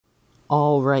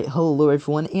Alright, hello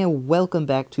everyone and welcome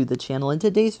back to the channel. In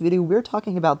today's video we're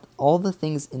talking about all the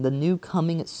things in the new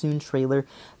coming soon trailer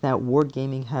that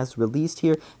WoTB has released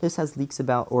here. This has leaks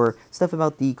about or stuff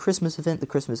about the Christmas event, the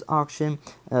Christmas auction,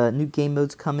 new game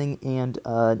modes coming, and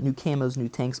new camos, new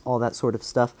tanks, all that sort of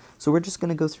stuff. So we're just going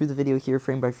to go through the video here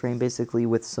frame by frame basically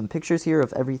with some pictures here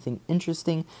of everything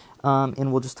interesting,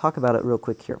 and we'll just talk about it real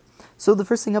quick here. So the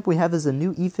first thing up we have is a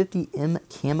new E50M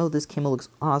camo. This camo looks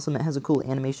awesome. It has a cool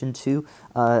animation too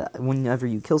whenever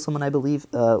you kill someone, I believe,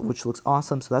 which looks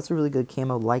awesome. So that's a really good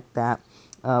camo like that.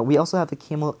 We also have a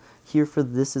camo here for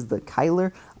this is the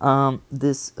Kyler.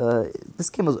 This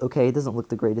camo's okay. It doesn't look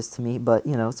the greatest to me, but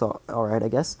you know, it's alright, I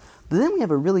guess. But then we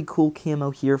have a really cool camo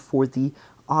here for the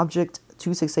Object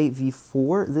 268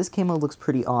 V4. This camo looks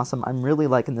pretty awesome. I'm really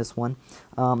liking this one.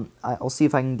 I'll see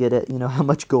if I can get it, you know, how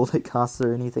much gold it costs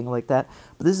or anything like that.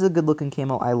 But this is a good looking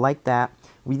camo. I like that.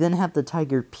 We then have the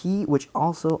Tiger P, which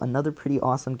also another pretty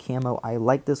awesome camo. I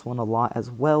like this one a lot as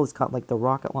well. It's got like the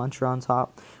rocket launcher on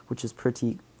top, which is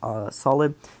pretty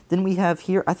solid. Then we have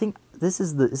here, I think this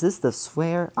is this the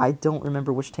Swear? I don't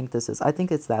remember which tank this is. I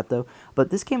think it's that though. But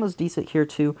this camo's decent here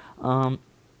too.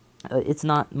 It's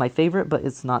not my favorite, but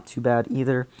it's not too bad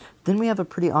either. Then we have a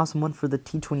pretty awesome one for the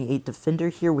T28 Defender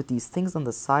here with these things on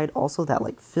the side also that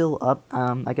like fill up,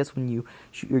 I guess when you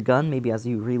shoot your gun, maybe as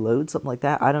you reload, something like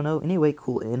that. I don't know. Anyway,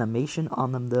 cool animation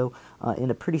on them though, in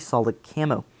a pretty solid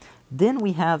camo. Then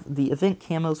we have the event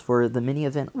camos for the mini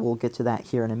event. We'll get to that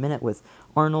here in a minute with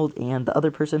Arnold and the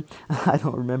other person. I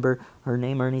don't remember her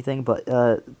name or anything, but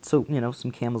so, you know,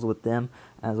 some camos with them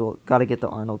as well. Got to get the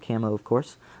Arnold camo, of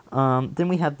course. Then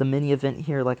we have the mini event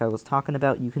here, like I was talking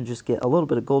about. You can just get a little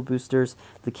bit of gold boosters,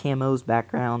 the camos,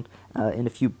 background, and a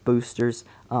few boosters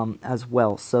as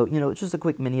well. So, you know, it's just a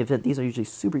quick mini event. These are usually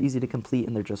super easy to complete,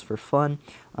 and they're just for fun.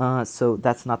 So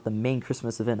that's not the main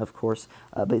Christmas event, of course,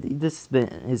 but this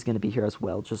event is going to be here as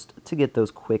well, just to get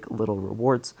those quick little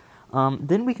rewards.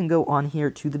 Then we can go on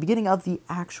here to the beginning of the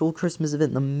actual Christmas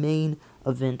event, the main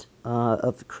event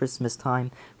of Christmas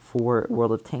time for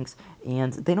World of Tanks,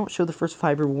 and they don't show the first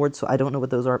 5 rewards, so I don't know what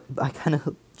those are. I kind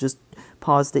of just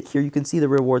paused it here. You can see the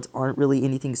rewards aren't really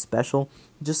anything special,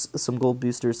 just some gold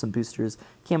boosters, some boosters,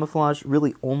 camouflage,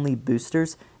 really only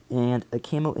boosters, and a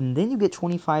camo, and then you get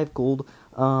 25 gold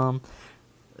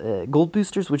gold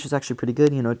boosters, which is actually pretty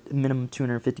good. You know, minimum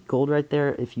 250 gold right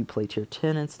there. If you play tier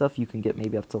 10 and stuff, you can get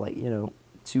maybe up to like, you know,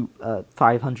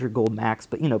 500 gold max,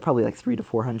 but you know, probably like 300 to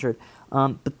 400.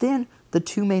 But then the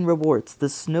 2 main rewards, the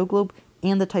Snow Globe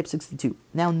and the Type 62.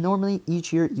 Now, normally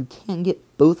each year you can get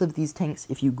both of these tanks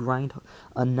if you grind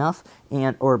enough,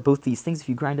 or both these things if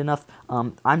you grind enough.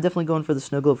 I'm definitely going for the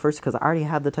Snow Globe first because I already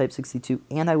have the Type 62,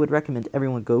 and I would recommend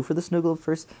everyone go for the Snow Globe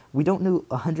first. We don't know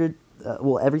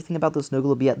everything about the Snow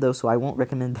Globe yet though, so I won't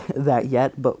recommend that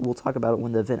yet, but we'll talk about it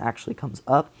when the event actually comes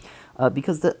up.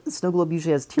 Because the Snow Globe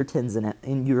usually has tier 10s in it,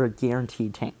 and you're a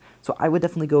guaranteed tank. So I would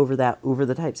definitely go over that over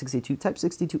the Type 62. Type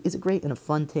 62 is a great and a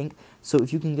fun tank, so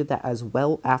if you can get that as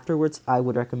well afterwards, I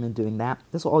would recommend doing that.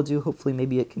 That's what I'll do. Hopefully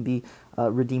maybe it can be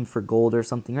redeemed for gold or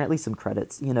something, or at least some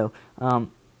credits, you know.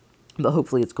 But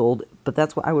hopefully it's gold. But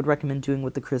that's what I would recommend doing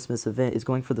with the Christmas event, is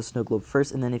going for the Snow Globe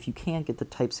first, and then if you can, get the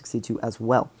Type 62 as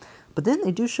well. But then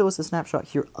they do show us a snapshot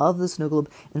here of the Snow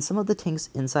Globe and some of the tanks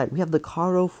inside. We have the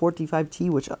Caro 45T,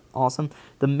 which is awesome.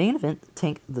 The main event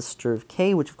tank, the Sturv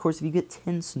K, which of course if you get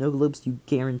 10 Snow Globes, you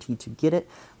guarantee to get it.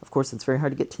 Of course, it's very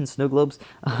hard to get 10 Snow Globes,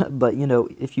 but you know,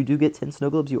 if you do get 10 Snow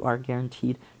Globes, you are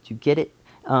guaranteed to get it.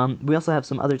 We also have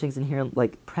some other tanks in here,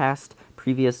 like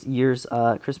previous years'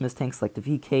 Christmas tanks, like the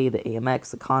VK, the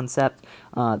AMX, the Concept,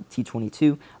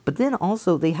 T22. But then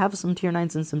also they have some tier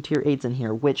 9s and some tier 8s in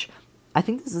here, which I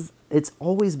think it's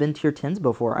always been tier 10s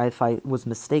before, if I was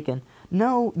mistaken.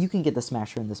 No, you can get the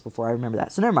Smasher in this before, I remember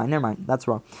that. So never mind, that's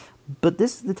wrong. But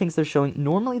this is the tanks they're showing.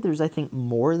 Normally there's, I think,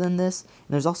 more than this, and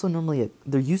there's also normally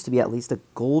there used to be at least a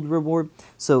gold reward.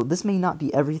 So this may not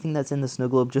be everything that's in the Snow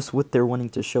Globe, just what they're wanting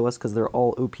to show us, because they're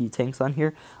all OP tanks on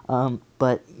here.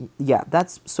 But yeah,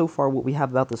 that's so far what we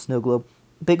have about the Snow Globe.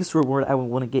 Biggest reward I would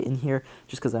want to get in here,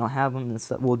 just because I don't have them,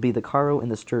 would be the Caro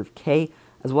and the Sturv K.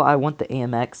 As well, I want the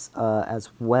AMX as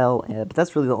well, but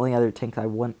that's really the only other tank I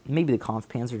want. Maybe the Conf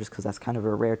Panzer, just because that's kind of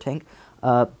a rare tank.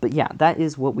 But yeah, that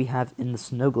is what we have in the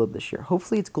Snow Globe this year.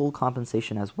 Hopefully it's gold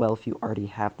compensation as well if you already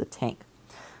have the tank.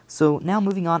 So now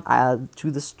moving on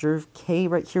to the Sturv K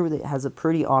right here, that has a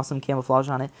pretty awesome camouflage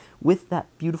on it with that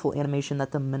beautiful animation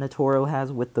that the Minotauro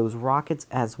has with those rockets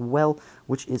as well,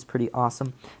 which is pretty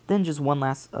awesome. Then just one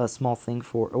last small thing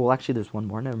for, well actually there's one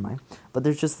more, never mind. But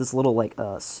there's just this little like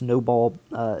snowball,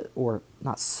 or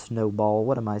not snowball,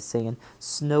 what am I saying?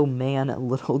 Snowman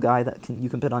little guy that you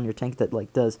can put on your tank that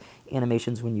like does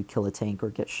animations when you kill a tank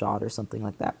or get shot or something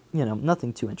like that. You know,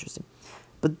 nothing too interesting.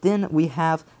 But then we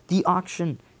have the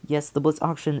auction. Yes, the Blitz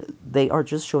auction, they are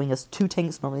just showing us 2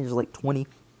 tanks. Normally there's like 20,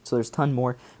 so there's a ton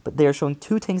more. But they are showing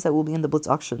 2 tanks that will be in the Blitz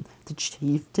auction. The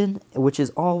Chieftain, which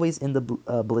is always in the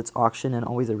Blitz auction and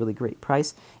always a really great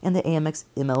price. And the AMX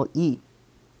MLE.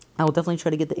 I will definitely try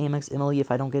to get the AMX MLE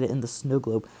if I don't get it in the Snow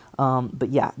Globe. But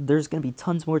yeah, there's going to be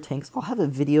tons more tanks. I'll have a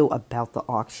video about the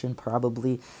auction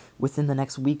probably within the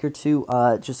next week or two.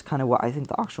 Just kind of what I think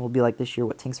the auction will be like this year,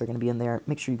 what tanks are going to be in there.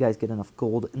 Make sure you guys get enough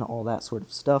gold and all that sort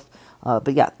of stuff.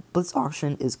 But yeah, Blitz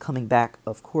auction is coming back,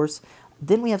 of course.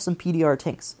 Then we have some PDR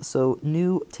tanks. So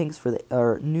new tanks for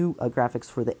the, new graphics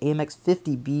for the AMX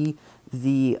 50B,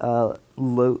 the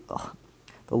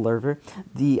the Lurver,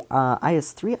 the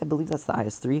IS-3, I believe that's the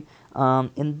IS-3,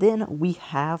 and then we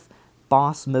have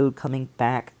boss mode coming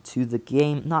back to the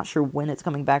game. Not sure when it's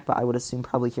coming back, but I would assume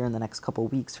probably here in the next couple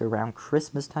weeks or around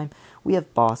Christmas time, we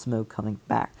have boss mode coming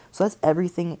back. So that's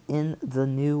everything in the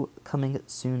new coming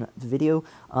soon video.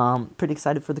 Pretty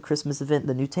excited for the Christmas event.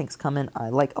 The new tanks coming. I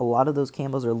like a lot of those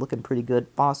camos are looking pretty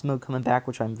good. Boss mode coming back,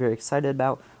 which I'm very excited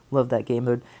about. Love that game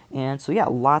mode. And so yeah,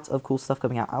 lots of cool stuff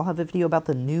coming out. I'll have a video about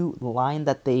the new line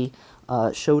that they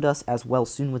showed us as well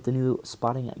soon with the new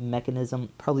spotting mechanism,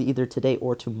 probably either today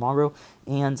or tomorrow,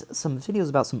 and some videos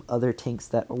about some other tanks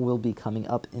that will be coming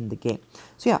up in the game.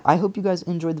 So yeah, I hope you guys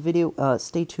enjoyed the video.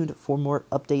 Stay tuned for more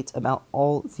updates about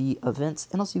all the events,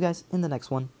 and I'll see you guys in the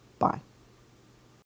next one. Bye.